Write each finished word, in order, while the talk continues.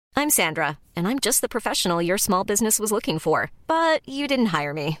I'm Sandra, and I'm just the professional your small business was looking for. But you didn't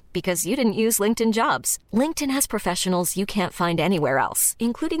hire me because you didn't use LinkedIn Jobs. LinkedIn has professionals you can't find anywhere else,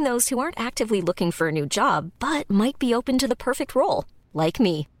 including those who aren't actively looking for a new job, but might be open to the perfect role, like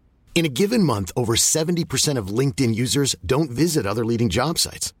me. In a given month, over 70% of LinkedIn users don't visit other leading job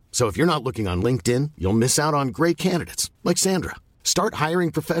sites. So if you're not looking on LinkedIn, you'll miss out on great candidates like Sandra. Start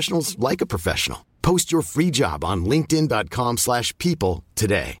hiring professionals like a professional. Post your free job on linkedin.com/people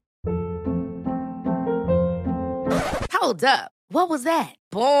today. Hold up. What was that?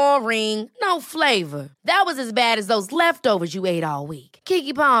 Boring. No flavor. That was as bad as those leftovers you ate all week.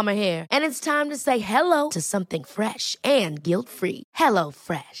 Keke Palmer here. And it's time to say hello to something fresh and guilt-free. Hello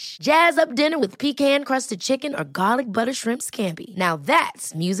Fresh. Jazz up dinner with pecan-crusted chicken or garlic butter shrimp scampi. Now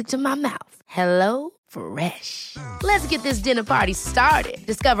that's music to my mouth. Hello Fresh. Let's get this dinner party started.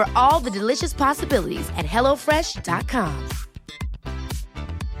 Discover all the delicious possibilities at hellofresh.com.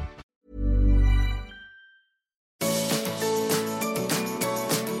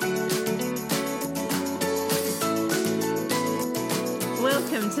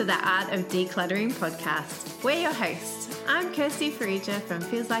 Welcome to the Art of Decluttering podcast. We're your hosts. I'm Kirsty Farija from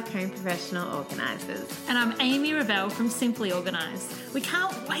Feels Like Home Professional Organisers. And I'm Amy Revell from Simply Organised. We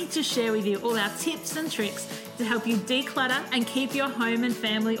can't wait to share with you all our tips and tricks to help you declutter and keep your home and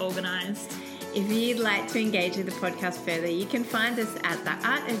family organised. If you'd like to engage with the podcast further, you can find us at the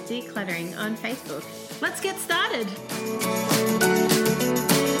Art of Decluttering on Facebook. Let's get started.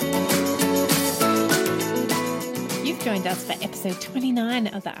 You've joined us for episode 29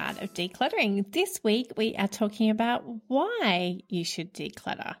 of The Art of Decluttering. This week we are talking about why you should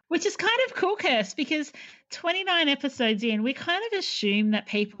declutter. Which is kind of cool, Kirst, because 29 episodes in, we kind of assume that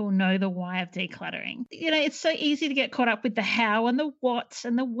people know the why of decluttering. You know, it's so easy to get caught up with the how and the what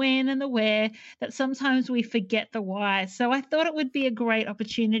and the when and the where that sometimes we forget the why. So I thought it would be a great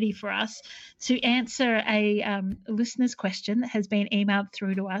opportunity for us to answer a listener's question that has been emailed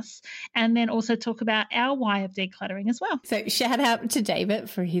through to us, and then also talk about our why of decluttering as well. So shout out to David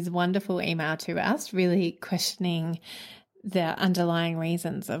for his wonderful email to us, really questioning the underlying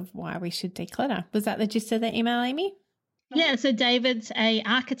reasons of why we should declutter. Was that the gist of the email, Amy? Yeah, so David's an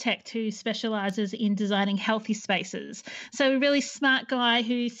architect who specialises in designing healthy spaces. So a really smart guy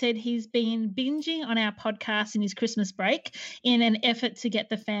who said he's been binging on our podcast in his Christmas break in an effort to get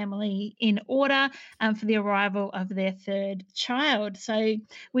the family in order for the arrival of their third child. So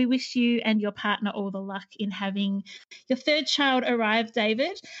we wish you and your partner all the luck in having your third child arrive,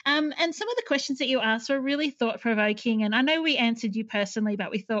 David. And some of the questions that you asked were really thought-provoking. And I know we answered you personally,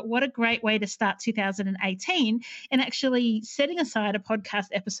 but we thought what a great way to start 2018 and actually setting aside a podcast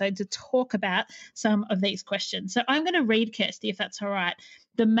episode to talk about some of these questions. So I'm going to read, Kirsty, if that's all right,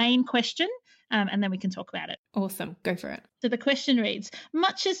 the main question, and then we can talk about it. Awesome. Go for it. So the question reads,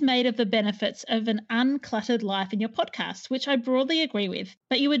 much is made of the benefits of an uncluttered life in your podcast, which I broadly agree with,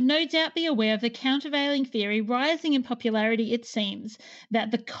 but you would no doubt be aware of the countervailing theory rising in popularity, it seems, that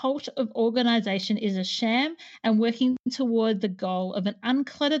the cult of organisation is a sham and working toward the goal of an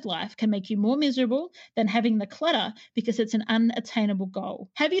uncluttered life can make you more miserable than having the clutter because it's an unattainable goal.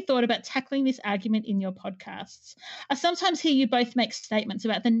 Have you thought about tackling this argument in your podcasts? I sometimes hear you both make statements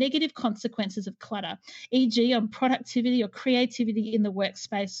about the negative consequences of clutter, e.g. on productivity or creativity in the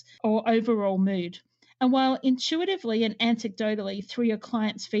workspace or overall mood. And while intuitively and anecdotally through your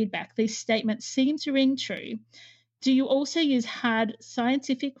clients' feedback, these statements seem to ring true, do you also use hard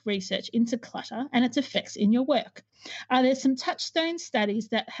scientific research into clutter and its effects in your work? Are there some touchstone studies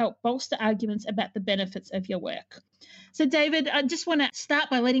that help bolster arguments about the benefits of your work? So, David, I just want to start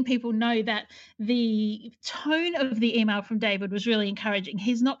by letting people know that the tone of the email from David was really encouraging.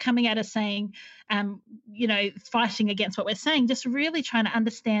 He's not coming at us saying, fighting against what we're saying, just really trying to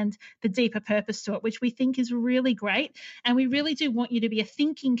understand the deeper purpose to it, which we think is really great. And we really do want you to be a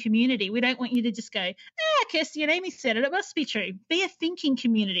thinking community. We don't want you to just go, Kirsty and Amy said it, it must be true. Be a thinking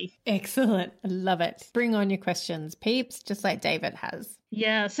community. Excellent. I love it. Bring on your questions, peeps, just like David has.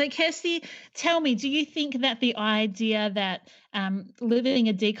 Yeah. So, Kirsty, tell me, do you think that the idea that living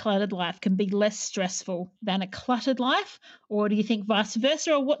a decluttered life can be less stressful than a cluttered life, or do you think vice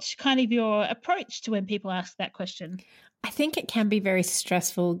versa, or what's kind of your approach to when people ask that question? I think it can be very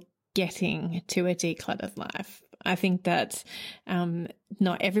stressful getting to a decluttered life. I think that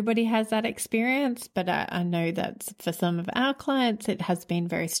not everybody has that experience, but I know that for some of our clients, it has been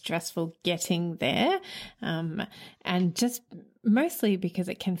very stressful getting there. And just mostly because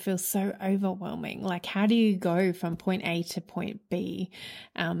it can feel so overwhelming. Like, how do you go from point A to point B?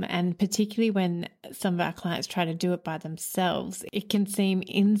 And particularly when some of our clients try to do it by themselves, it can seem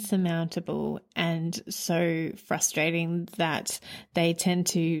insurmountable and so frustrating that they tend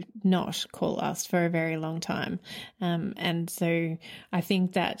to not call us for a very long time. And so I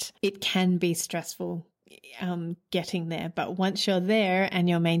think that it can be stressful getting there, but once you're there and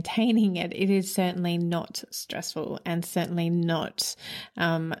you're maintaining it, it is certainly not stressful and certainly not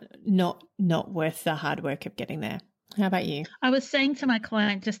worth the hard work of getting there. How about you? I was saying to my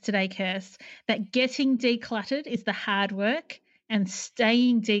client just today, Kirst, that getting decluttered is the hard work and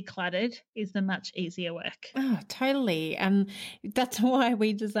staying decluttered is the much easier work. Oh, totally. And that's why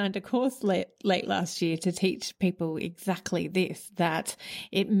we designed a course late last year to teach people exactly this, that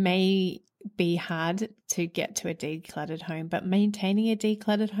it may be hard to get to a decluttered home, but maintaining a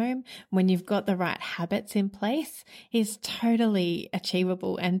decluttered home when you've got the right habits in place is totally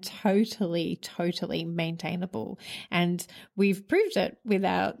achievable and totally maintainable. And we've proved it with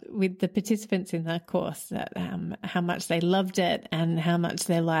the participants in the course, that how much they loved it and how much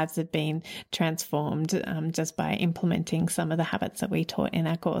their lives have been transformed just by implementing some of the habits that we taught in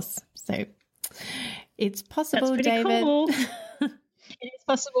our course. So it's possible, That's pretty David. Cool. It is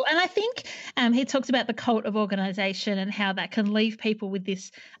possible. And I think he talks about the cult of organisation and how that can leave people with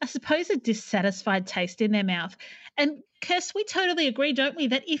this, I suppose, a dissatisfied taste in their mouth. And Kirst, we totally agree, don't we,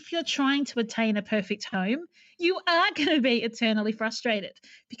 that if you're trying to attain a perfect home, you are going to be eternally frustrated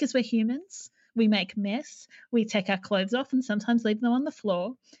because we're humans. We make mess. We take our clothes off and sometimes leave them on the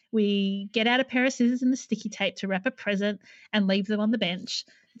floor. We get out a pair of scissors and the sticky tape to wrap a present and leave them on the bench.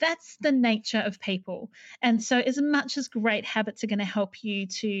 That's the nature of people. And so as much as great habits are going to help you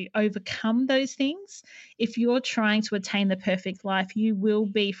to overcome those things, if you're trying to attain the perfect life, you will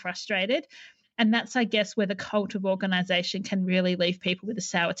be frustrated. And that's, I guess, where the cult of organisation can really leave people with a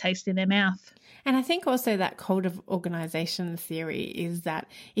sour taste in their mouth. And I think also that cult of organisation theory is that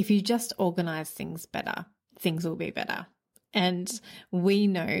if you just organise things better, things will be better. And we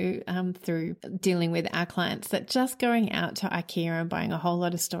know through dealing with our clients that just going out to IKEA and buying a whole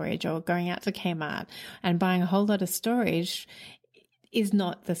lot of storage, or going out to Kmart and buying a whole lot of storage, is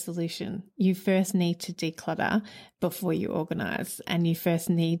not the solution. You first need to declutter before you organise, and you first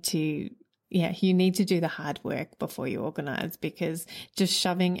need to you need to do the hard work before you organise, because just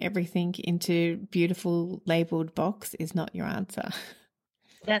shoving everything into beautiful labelled box is not your answer.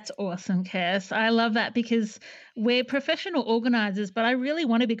 That's awesome, Kirst. I love that, because we're professional organisers, but I really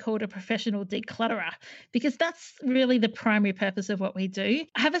want to be called a professional declutterer, because that's really the primary purpose of what we do.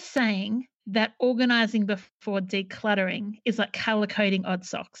 I have a saying that organising before decluttering is like colour coding odd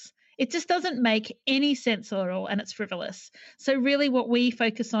socks. It just doesn't make any sense at all, and it's frivolous. So really what we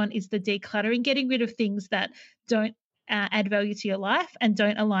focus on is the decluttering, getting rid of things that don't add value to your life and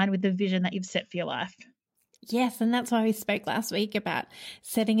don't align with the vision that you've set for your life. Yes, and that's why we spoke last week about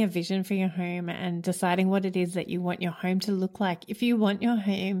setting a vision for your home and deciding what it is that you want your home to look like. If you want your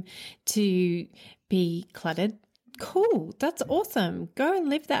home to be cluttered, cool, that's awesome. Go and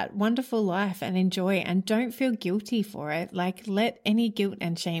live that wonderful life and enjoy, and don't feel guilty for it. Like, let any guilt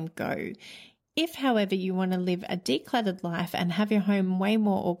and shame go. If, however, you want to live a decluttered life and have your home way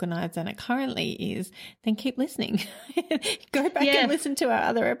more organized than it currently is, then keep listening. Go back and listen to our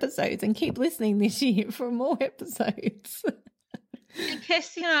other episodes, and keep listening this year for more episodes. And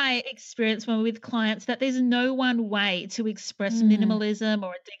Kirsty and I experience when we're with clients that there's no one way to express minimalism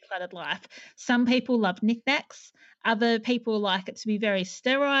or a decluttered life. Some people love knickknacks. Other people like it to be very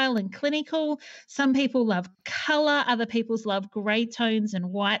sterile and clinical. Some people love colour. Other people love grey tones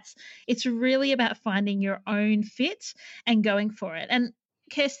and whites. It's really about finding your own fit and going for it. And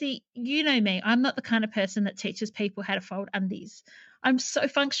Kirsty, you know me, I'm not the kind of person that teaches people how to fold undies. I'm so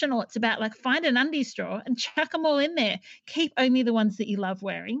functional. It's about like find an undies drawer and chuck them all in there. Keep only the ones that you love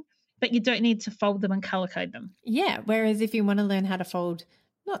wearing, but you don't need to fold them and colour code them. Yeah, whereas if you want to learn how to fold,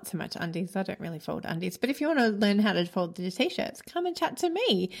 not so much undies, I don't really fold undies, but if you want to learn how to fold the T-shirts, come and chat to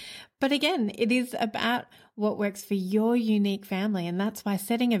me. But again, it is about what works for your unique family, and that's why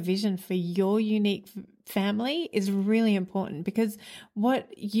setting a vision for your unique family is really important, because what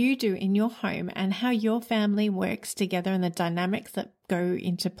you do in your home and how your family works together and the dynamics that go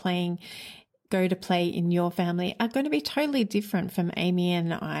to play in your family are going to be totally different from Amy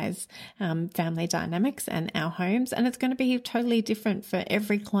and I's family dynamics and our homes. And it's going to be totally different for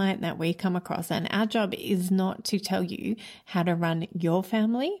every client that we come across. And our job is not to tell you how to run your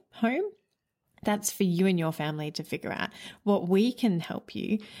family home. That's for you and your family to figure out. What we can help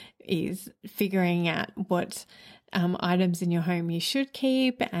you is figuring out what items in your home you should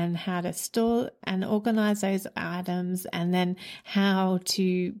keep and how to store and organize those items, and then how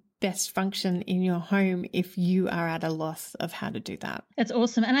to best function in your home if you are at a loss of how to do that. That's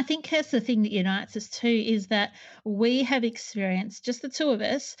awesome. And I think, Kirst, the thing that unites us too is that we have experienced, just the two of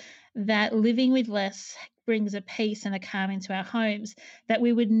us, that living with less brings a peace and a calm into our homes that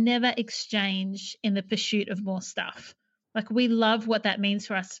we would never exchange in the pursuit of more stuff. Like, we love what that means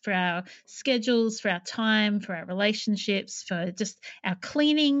for us, for our schedules, for our time, for our relationships, for just our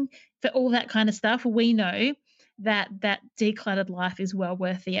cleaning, for all that kind of stuff. We know that decluttered life is well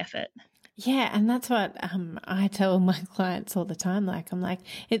worth the effort. Yeah, and that's what I tell my clients all the time. I'm like,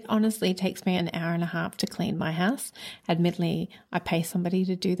 it honestly takes me an hour and a half to clean my house. Admittedly, I pay somebody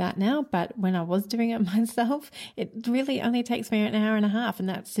to do that now, but when I was doing it myself, it really only takes me an hour and a half, and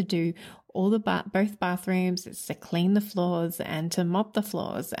that's to do all the both bathrooms. It's to clean the floors and to mop the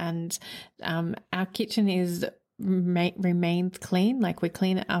floors, and our kitchen remains clean. Like, we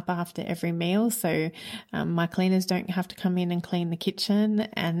clean it up after every meal, so my cleaners don't have to come in and clean the kitchen,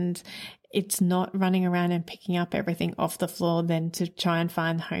 and it's not running around and picking up everything off the floor then to try and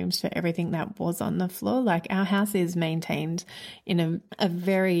find homes for everything that was on the floor. Like, our house is maintained in a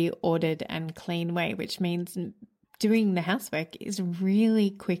very ordered and clean way, which means doing the housework is really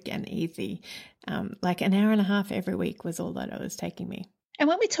quick and easy. Like, an hour and a half every week was all that it was taking me. And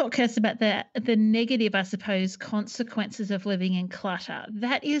when we talk, Kirst, about the negative, I suppose, consequences of living in clutter,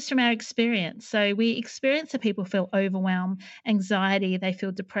 that is from our experience. So we experience that people feel overwhelmed, anxiety, they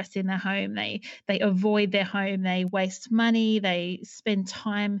feel depressed in their home, they avoid their home, they waste money, they spend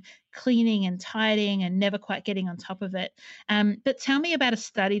time cleaning and tidying and never quite getting on top of it. But tell me about a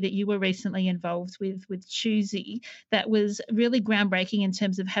study that you were recently involved with Choosy that was really groundbreaking in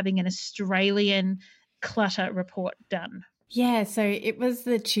terms of having an Australian clutter report done. Yeah, so it was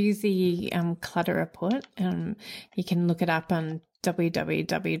the Choosy clutter report. You can look it up on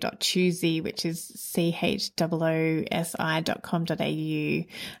www.choosy, which is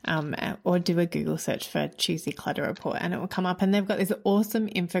choosi.com.au, or do a Google search for Choosy clutter report and it will come up. And they've got this awesome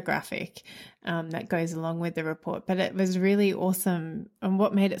infographic that goes along with the report. But it was really awesome. And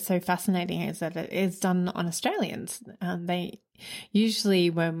what made it so fascinating is that it is done on Australians. They usually,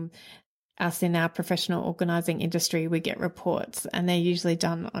 when us in our professional organising industry, we get reports, and they're usually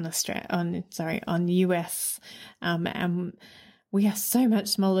done on US, and we are so much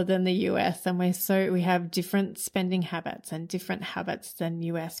smaller than the US, and we have different spending habits and different habits than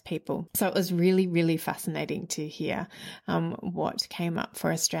US people. So it was really, really fascinating to hear what came up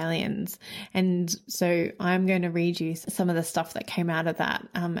for Australians. And so I'm going to read you some of the stuff that came out of that.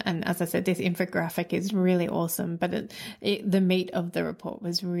 And as I said, this infographic is really awesome, but the meat of the report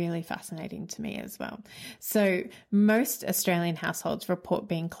was really fascinating to me as well. So most Australian households report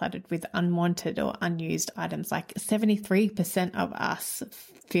being cluttered with unwanted or unused items. Like 73% of us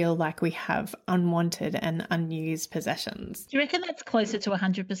feel like we have unwanted and unused possessions. Do you reckon that's closer to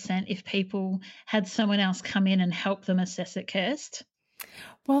 100% if people had someone else come in and help them assess it, Kirst?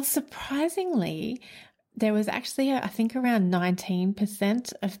 Well, surprisingly, there was actually, I think, around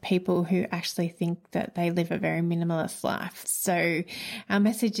 19% of people who actually think that they live a very minimalist life. So our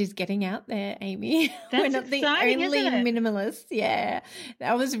message is getting out there, Amy. That's We're not the exciting, only isn't it? minimalists. Yeah.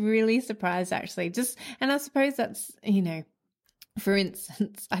 I was really surprised, actually. And I suppose that's, for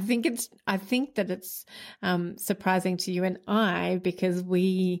instance, I think that it's surprising to you and I because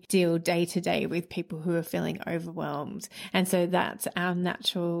we deal day to day with people who are feeling overwhelmed, and so that's our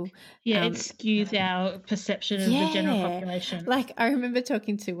natural. Yeah, it skews our perception of the general population. Like, I remember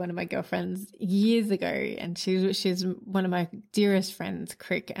talking to one of my girlfriends years ago, and she's one of my dearest friends,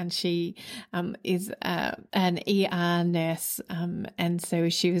 Crick, and she is an ER nurse, and so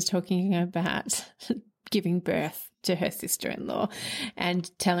she was talking about giving birth to her sister-in-law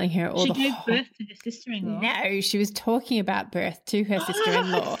and telling her all she gave birth to her sister-in-law? No, she was talking about birth to her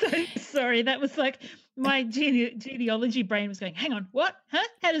sister-in-law. So sorry, that was like my genealogy brain was going, hang on, what? Huh?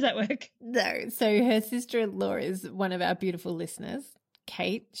 How does that work? No, so her sister-in-law is one of our beautiful listeners.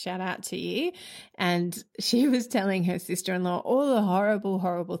 Kate, shout out to you. And she was telling her sister-in-law all the horrible,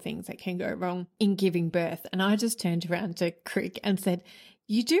 horrible things that can go wrong in giving birth. And I just turned around to Crick and said,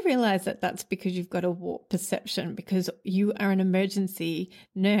 you do realize that that's because you've got a warped perception, because you are an emergency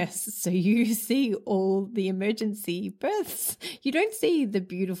nurse. So you see all the emergency births. You don't see the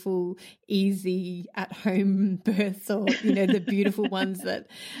beautiful, easy at-home births or, the beautiful ones that,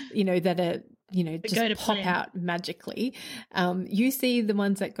 that are just pop out magically. You see the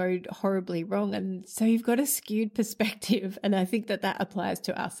ones that go horribly wrong. And so you've got a skewed perspective. And I think that applies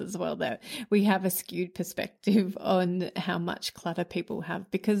to us as well, that we have a skewed perspective on how much clutter people have,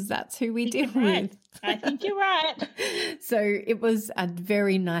 because that's who we deal with. I think you're right. So it was a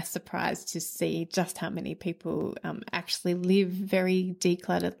very nice surprise to see just how many people actually live very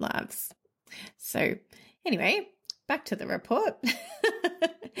decluttered lives. So anyway, back to the report.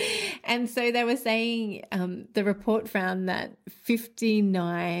 And so they were saying the report found that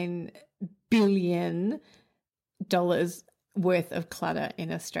 $59 billion worth of clutter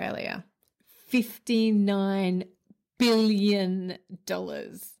in Australia. $59 billion.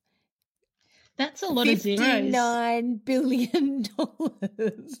 That's a lot of zeros. $59 billion.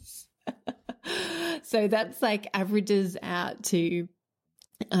 So that's like averages out to,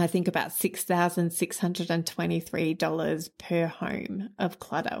 I think, about $6,623 per home of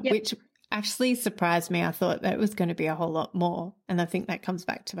clutter, which actually surprised me. I thought that was going to be a whole lot more. And I think that comes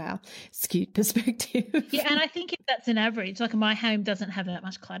back to our skewed perspective. Yeah, and I think if that's an average, like my home doesn't have that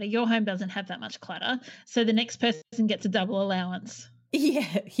much clutter, your home doesn't have that much clutter, so the next person gets a double allowance.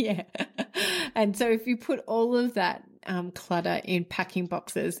 Yeah. And so if you put all of that clutter in packing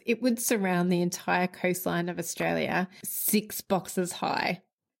boxes, it would surround the entire coastline of Australia 6 boxes high.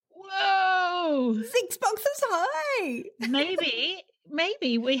 Whoa! 6 boxes high.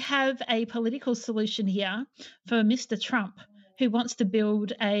 Maybe we have a political solution here for Mr. Trump, who wants to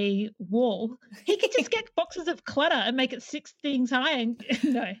build a wall. He could just get boxes of clutter and make it 6 things high. And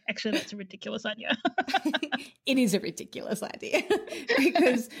no, actually, that's a ridiculous idea. It is a ridiculous idea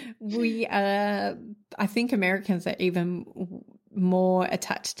because I think Americans are even more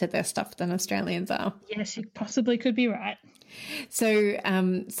attached to their stuff than Australians are. Yes, you possibly could be right. So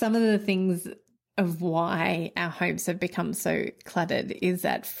some of the things of why our homes have become so cluttered is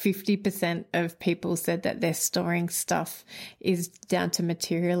that 50% of people said that their storing stuff is down to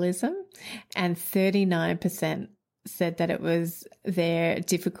materialism, and 39% said that it was their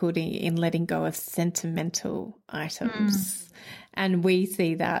difficulty in letting go of sentimental items. And we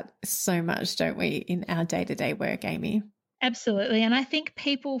see that so much, don't we, in our day-to-day work, Amy? Absolutely. And I think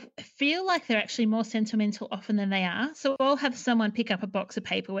people feel like they're actually more sentimental often than they are. So I'll have someone pick up a box of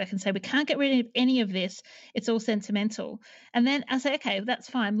paperwork and say, we can't get rid of any of this. It's all sentimental. And then I say, okay, that's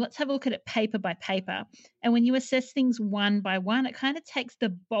fine. Let's have a look at it paper by paper. And when you assess things one by one, it kind of takes the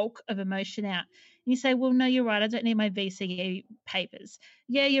bulk of emotion out. And you say, well, no, you're right. I don't need my VCE papers.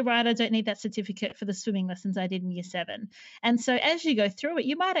 Yeah, you're right. I don't need that certificate for the swimming lessons I did in year 7. And so as you go through it,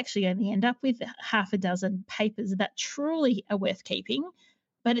 you might actually only end up with half a dozen papers that truly are worth keeping.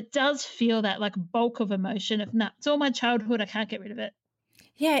 But it does feel that like bulk of emotion of, nah, it's all my childhood. I can't get rid of it.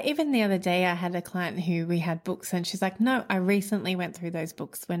 Yeah, even the other day I had a client who we had books and she's like, no, I recently went through those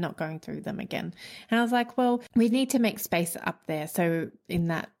books. We're not going through them again. And I was like, well, we need to make space up there. So in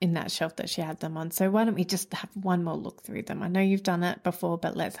that shelf that she had them on. So why don't we just have one more look through them? I know you've done it before,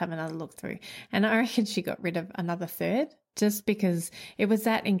 but let's have another look through. And I reckon she got rid of another third just because it was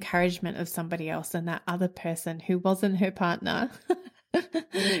that encouragement of somebody else and that other person who wasn't her partner.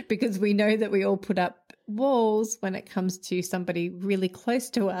 Because we know that we all put up walls when it comes to somebody really close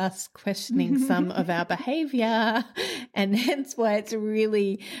to us questioning some of our behavior, and hence why it's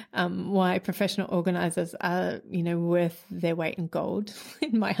really why professional organizers are, worth their weight in gold,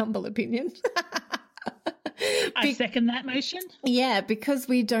 in my humble opinion. I second that motion. Yeah, because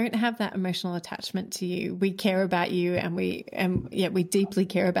we don't have that emotional attachment to you. We care about you, and we deeply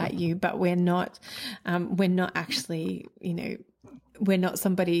care about you, but we're not actually, we're not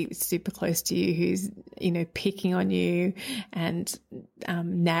somebody super close to you who's, picking on you and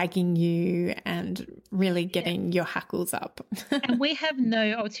nagging you and really getting your hackles up. And we have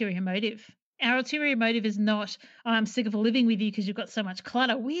no ulterior motive. Our ulterior motive is not, I'm sick of living with you because you've got so much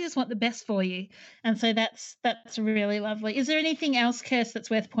clutter. We just want the best for you. And so that's really lovely. Is there anything else, Kirst, that's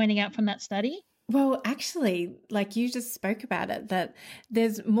worth pointing out from that study? Well, actually, like you just spoke about it, that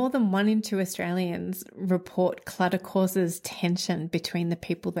there's more than 1 in 2 Australians report clutter causes tension between the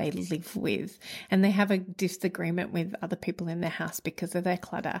people they live with, and they have a disagreement with other people in their house because of their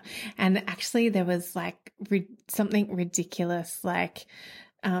clutter. And actually there was like something ridiculous, like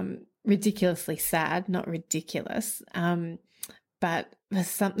ridiculously sad, not ridiculous, but there's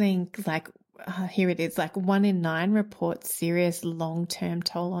something like, here it is, like 1 in 9 report serious long-term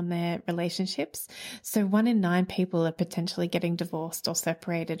toll on their relationships. So 1 in 9 people are potentially getting divorced or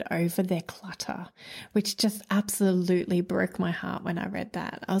separated over their clutter, which just absolutely broke my heart when I read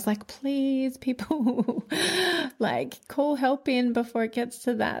that. I was like, please, people, like, call help in before it gets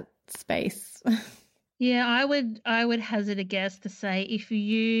to that space. Yeah, I would hazard a guess to say if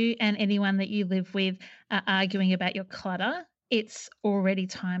you and anyone that you live with are arguing about your clutter, it's already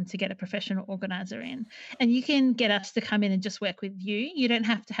time to get a professional organizer in. And you can get us to come in and just work with you. You don't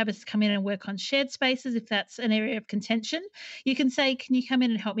have to have us come in and work on shared spaces if that's an area of contention. You can say, can you come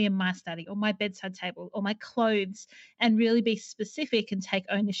in and help me in my study or my bedside table or my clothes, and really be specific and take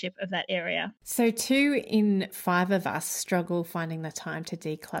ownership of that area. So 2 in 5 of us struggle finding the time to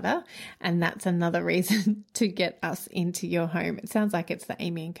declutter, and that's another reason to get us into your home. It sounds like it's the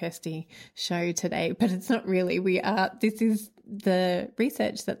Amy and Kirsty show today, but it's not really. This is the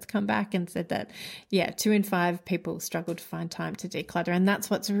research that's come back and said that, 2 in 5 people struggle to find time to declutter. And that's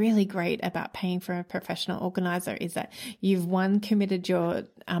what's really great about paying for a professional organizer, is that you've committed your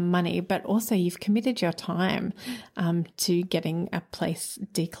money, but also you've committed your time to getting a place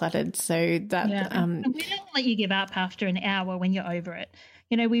decluttered. So that and we don't let you give up after an hour when you're over it.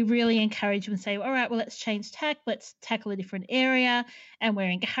 We really encourage you and say, all right, well, let's change tack. Let's tackle a different area. And we're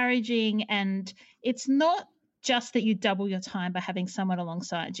encouraging. And it's not just that you double your time by having someone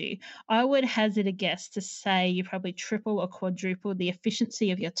alongside you. I would hazard a guess to say you probably triple or quadruple the efficiency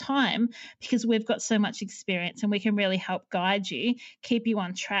of your time, because we've got so much experience and we can really help guide you, keep you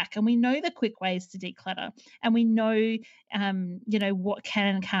on track. And we know the quick ways to declutter, and we know, what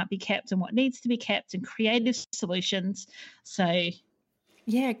can and can't be kept and what needs to be kept, and creative solutions. So,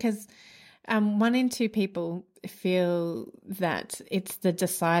 yeah, because 1 in 2 people feel that it's the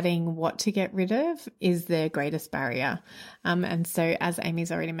deciding what to get rid of is their greatest barrier. And so, as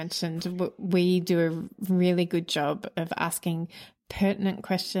Amy's already mentioned, we do a really good job of asking pertinent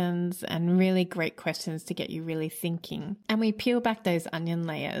questions and really great questions to get you really thinking. And we peel back those onion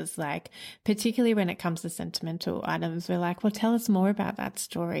layers, like particularly when it comes to sentimental items, we're like, well, tell us more about that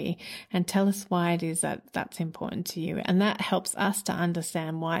story and tell us why it is that that's important to you. And that helps us to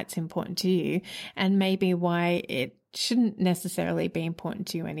understand why it's important to you, and maybe why it shouldn't necessarily be important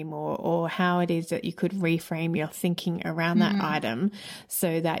to you anymore, or how it is that you could reframe your thinking around that item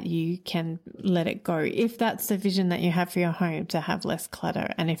so that you can let it go. If that's the vision that you have for your home, to have less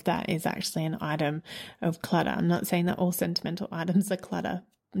clutter, and if that is actually an item of clutter. I'm not saying that all sentimental items are clutter,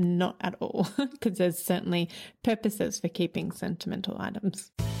 not at all, because there's certainly purposes for keeping sentimental items.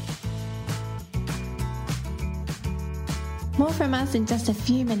 More from us in just a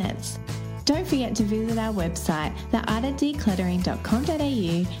few minutes. Don't forget to visit our website,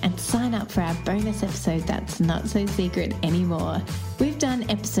 theartofdecluttering.com.au, and sign up for our bonus episode that's not so secret anymore. We've done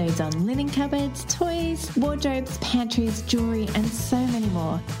episodes on linen cupboards, toys, wardrobes, pantries, jewelry, and so many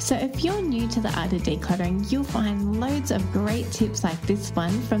more. So if you're new to the art of decluttering, you'll find loads of great tips like this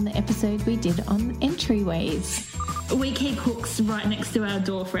one from the episode we did on entryways. We keep hooks right next to our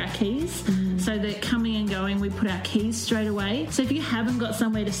door for our keys, so that coming and going, we put our keys straight away. So if you haven't got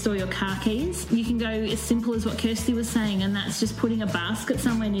somewhere to store your car keys, you can go as simple as what Kirsty was saying, and that's just putting a basket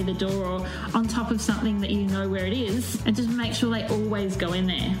somewhere near the door or on top of something that you know where it is, and just make sure they always go in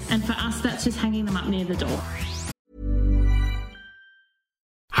there. And for us, that's just hanging them up near the door.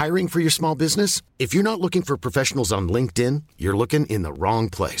 Hiring for your small business? If you're not looking for professionals on LinkedIn, you're looking in the wrong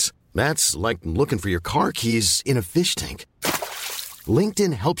place. That's like looking for your car keys in a fish tank.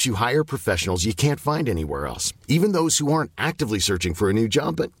 LinkedIn helps you hire professionals you can't find anywhere else, even those who aren't actively searching for a new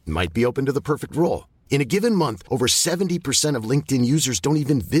job but might be open to the perfect role. In a given month, over 70% of LinkedIn users don't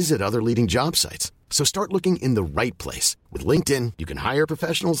even visit other leading job sites. So start looking in the right place. With LinkedIn, you can hire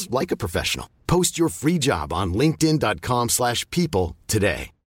professionals like a professional. Post your free job on linkedin.com/people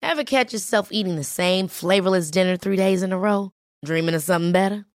today. Ever catch yourself eating the same flavorless dinner 3 days in a row? Dreaming of something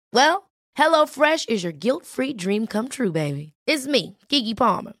better? Well, HelloFresh is your guilt-free dream come true, baby. It's me, Keke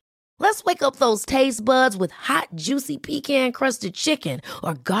Palmer. Let's wake up those taste buds with hot, juicy pecan-crusted chicken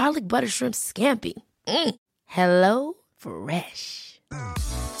or garlic butter shrimp scampi. Hello Fresh.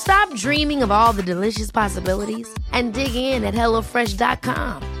 Stop dreaming of all the delicious possibilities and dig in at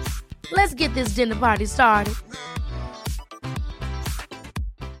HelloFresh.com. Let's get this dinner party started.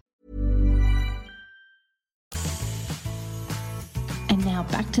 And now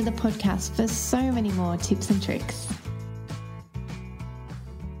back to the podcast for so many more tips and tricks.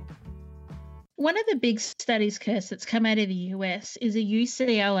 One of the big studies, Kirst, that's come out of the US is a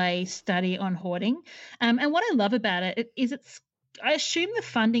UCLA study on hoarding. And what I love about it is I assume the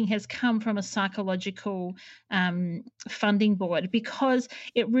funding has come from a psychological funding board, because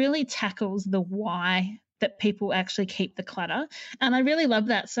it really tackles the why that people actually keep the clutter. And I really love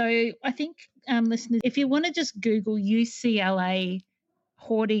that. So I think, listeners, if you want to just Google UCLA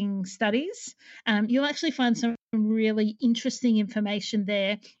hoarding studies, you'll actually find some really interesting information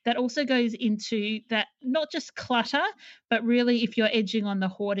there that also goes into that, not just clutter, but really if you're edging on the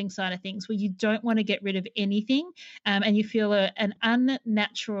hoarding side of things where you don't want to get rid of anything, and you feel an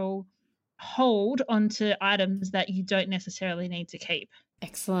unnatural hold onto items that you don't necessarily need to keep.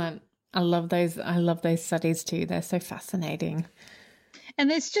 Excellent. I love those. I love those studies too. They're so fascinating. And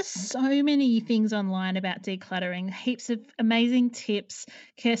there's just so many things online about decluttering, heaps of amazing tips.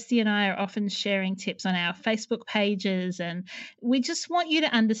 Kirsty and I are often sharing tips on our Facebook pages, and we just want you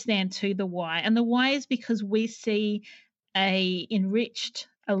to understand too the why. And the why is because we see a enriched,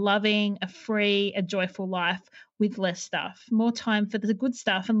 a loving, a free, a joyful life with less stuff, more time for the good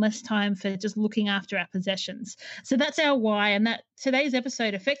stuff and less time for just looking after our possessions. So that's our why. And that today's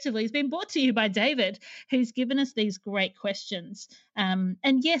episode effectively has been brought to you by David, who's given us these great questions. And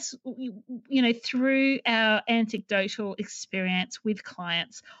yes, through our anecdotal experience with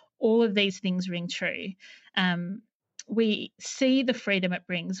clients, all of these things ring true. We see the freedom it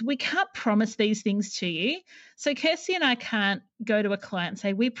brings. We can't promise these things to you. So Kirsty and I can't go to a client and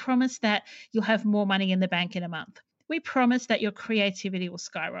say, we promise that you'll have more money in the bank in a month. We promise that your creativity will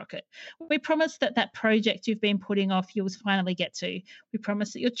skyrocket. We promise that that project you've been putting off, you'll finally get to. We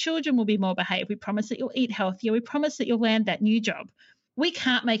promise that your children will be more behaved. We promise that you'll eat healthier. We promise that you'll land that new job. We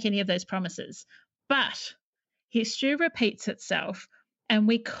can't make any of those promises, but history repeats itself. And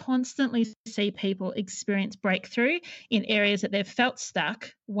we constantly see people experience breakthrough in areas that they've felt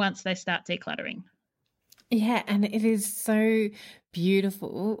stuck once they start decluttering. Yeah, and it is so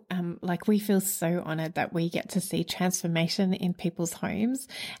beautiful. Like we feel so honored that we get to see transformation in people's homes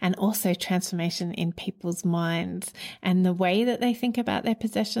and also transformation in people's minds and the way that they think about their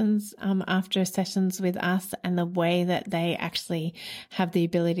possessions after sessions with us, and the way that they actually have the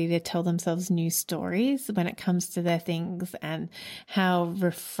ability to tell themselves new stories when it comes to their things, and how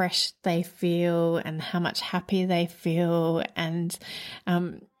refreshed they feel and how much happier they feel. And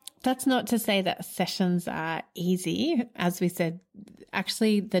that's not to say that sessions are easy. As we said,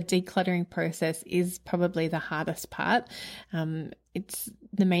 actually the decluttering process is probably the hardest part. It's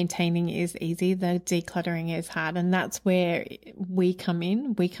the maintaining is easy. The decluttering is hard. And that's where we come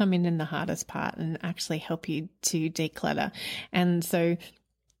in. We come in the hardest part and actually help you to declutter. And so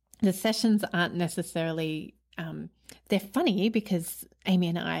the sessions aren't necessarily they're funny because Amy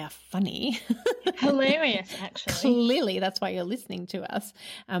and I are funny. Hilarious, actually. Clearly, that's why you're listening to us.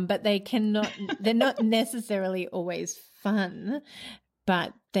 But they're not necessarily always fun,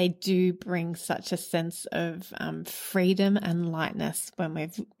 but they do bring such a sense of freedom and lightness when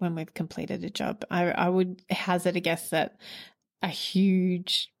we've completed a job. I would hazard a guess that a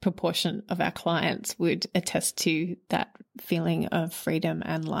huge proportion of our clients would attest to that feeling of freedom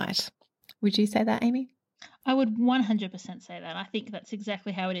and light. Would you say that, Amy? I would 100% say that. I think that's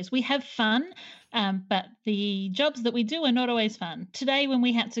exactly how it is. We have fun, but the jobs that we do are not always fun. Today, when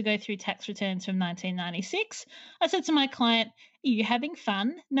we had to go through tax returns from 1996, I said to my client, are you having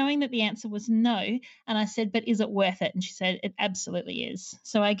fun? Knowing that the answer was no. And I said, but is it worth it? And she said, it absolutely is.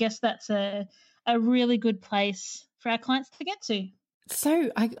 So I guess that's a really good place for our clients to get to.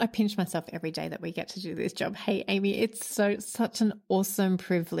 So I pinch myself every day that we get to do this job. Hey, Amy, it's such an awesome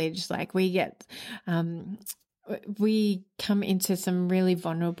privilege. Like we come into some really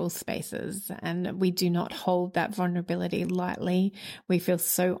vulnerable spaces, and we do not hold that vulnerability lightly. We feel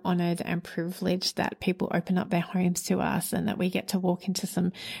so honored and privileged that people open up their homes to us, and that we get to walk into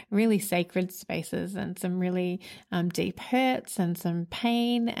some really sacred spaces and some really deep hurts and some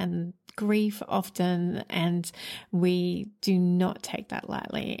pain and grief often, and we do not take that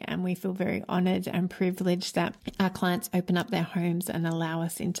lightly, and we feel very honored and privileged that our clients open up their homes and allow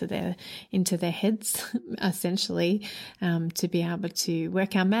us into their heads, essentially, to be able to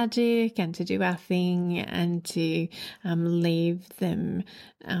work our magic and to do our thing, and to leave them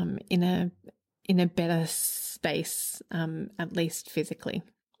in a better space, at least physically,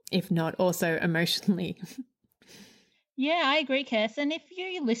 if not also emotionally. Yeah, I agree, Cass. And if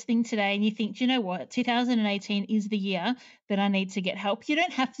you're listening today and you think, do you know what, 2018 is the year that I need to get help, you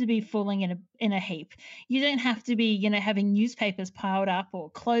don't have to be falling in a heap. You don't have to be, having newspapers piled up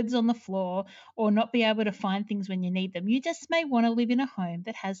or clothes on the floor or not be able to find things when you need them. You just may want to live in a home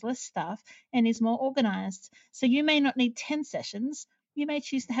that has less stuff and is more organized. So you may not need 10 sessions. You may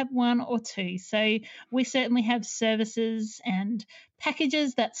choose to have 1 or 2. So we certainly have services and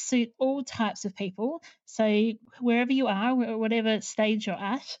packages that suit all types of people. So wherever you are, whatever stage you're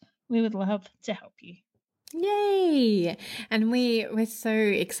at, we would love to help you. Yay! And we're so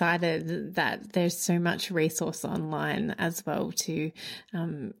excited that there's so much resource online as well to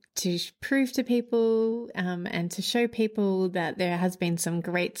prove to people and to show people that there has been some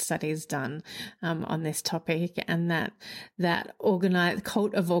great studies done on this topic, and that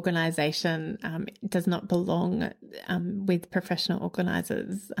cult of organization does not belong with professional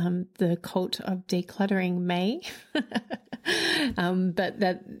organizers. The cult of decluttering may, but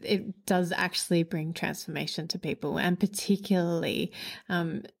that it does actually bring transformation to people, and particularly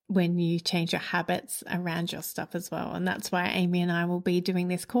when you change your habits around your stuff as well. And that's why Amy and I will be doing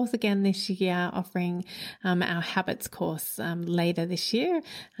this course again this year, offering our habits course later this year,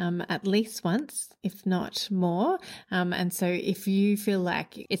 at least once, if not more. And so if you feel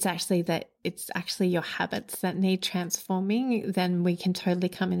like it's actually your habits that need transforming, then we can totally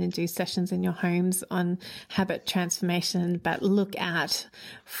come in and do sessions in your homes on habit transformation. But look out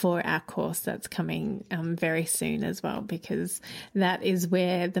for our course that's coming very soon as well, because that is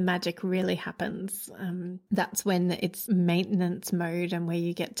where the magic really happens. That's when it's maintenance mode, and where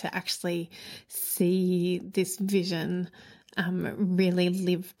you get to actually see this vision really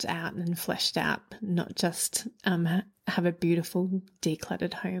lived out and fleshed out, not just have a beautiful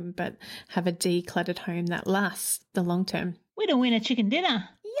decluttered home, but have a decluttered home that lasts the long term. We don't win a chicken dinner.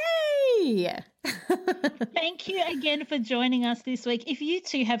 Yay! Thank you again for joining us this week. If you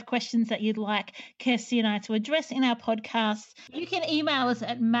too have questions that you'd like Kirsty and I to address in our podcast, you can email us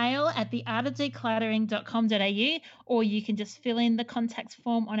at mail@theartofdecluttering.com.au, or you can just fill in the contact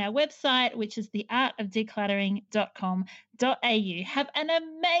form on our website, which is theartofdecluttering.com.au. Have an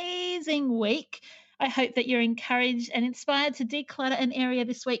amazing week. I hope that you're encouraged and inspired to declutter an area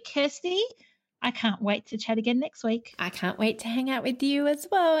this week. Kirsty, I can't wait to chat again next week. I can't wait to hang out with you as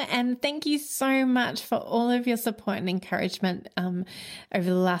well. And thank you so much for all of your support and encouragement over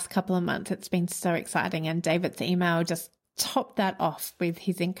the last couple of months. It's been so exciting. And David's email just topped that off with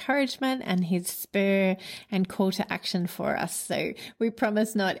his encouragement and his spur and call to action for us. So we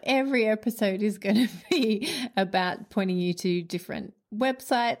promise not every episode is going to be about pointing you to different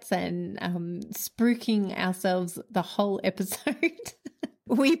websites and spruiking ourselves the whole episode.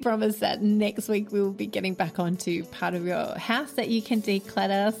 We promise that next week we will be getting back onto part of your house that you can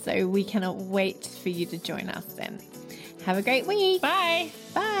declutter, so we cannot wait for you to join us then. Have a great week. Bye.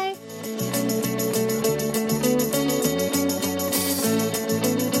 Bye.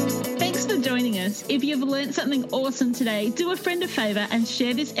 Thanks for joining us. If you've learned something awesome today, do a friend a favour and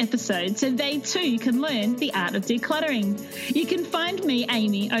share this episode so they too can learn the art of decluttering. You can find me,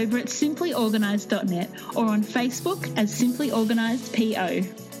 Amy, over at simplyorganised.net or on Facebook as Simply Organised PO.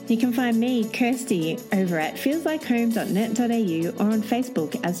 You can find me, Kirsty, over at feelslikehome.net.au or on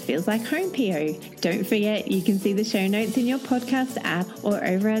Facebook as Feels Like Home PO. Don't forget, you can see the show notes in your podcast app or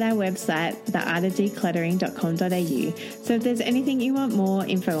over at our website, theartofdecluttering.com.au. So if there's anything you want more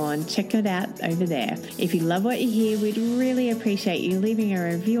info on, check it out over there. If you love what you hear, we'd really appreciate you leaving a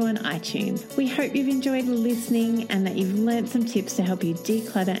review on iTunes. We hope you've enjoyed listening and that you've learned some tips to help you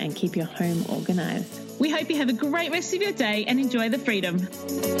declutter and keep your home organised. We hope you have a great rest of your day and enjoy the freedom.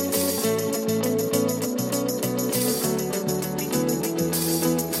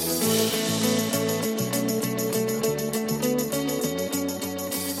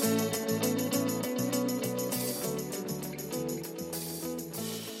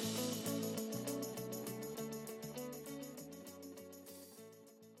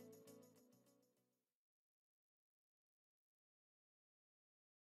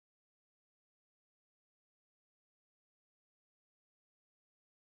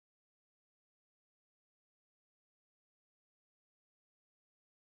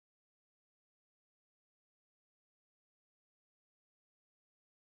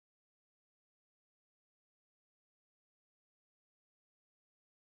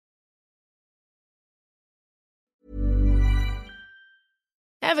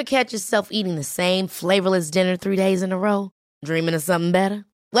 Ever catch yourself eating the same flavorless dinner 3 days in a row? Dreaming of something better?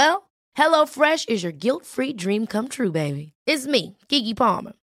 Well, HelloFresh is your guilt-free dream come true, baby. It's me, Keke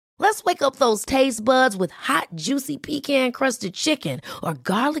Palmer. Let's wake up those taste buds with hot, juicy pecan-crusted chicken or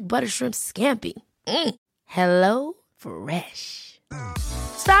garlic butter shrimp scampi. Hello Fresh.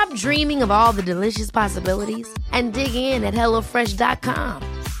 Stop dreaming of all the delicious possibilities and dig in at HelloFresh.com.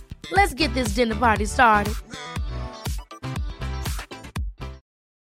 Let's get this dinner party started.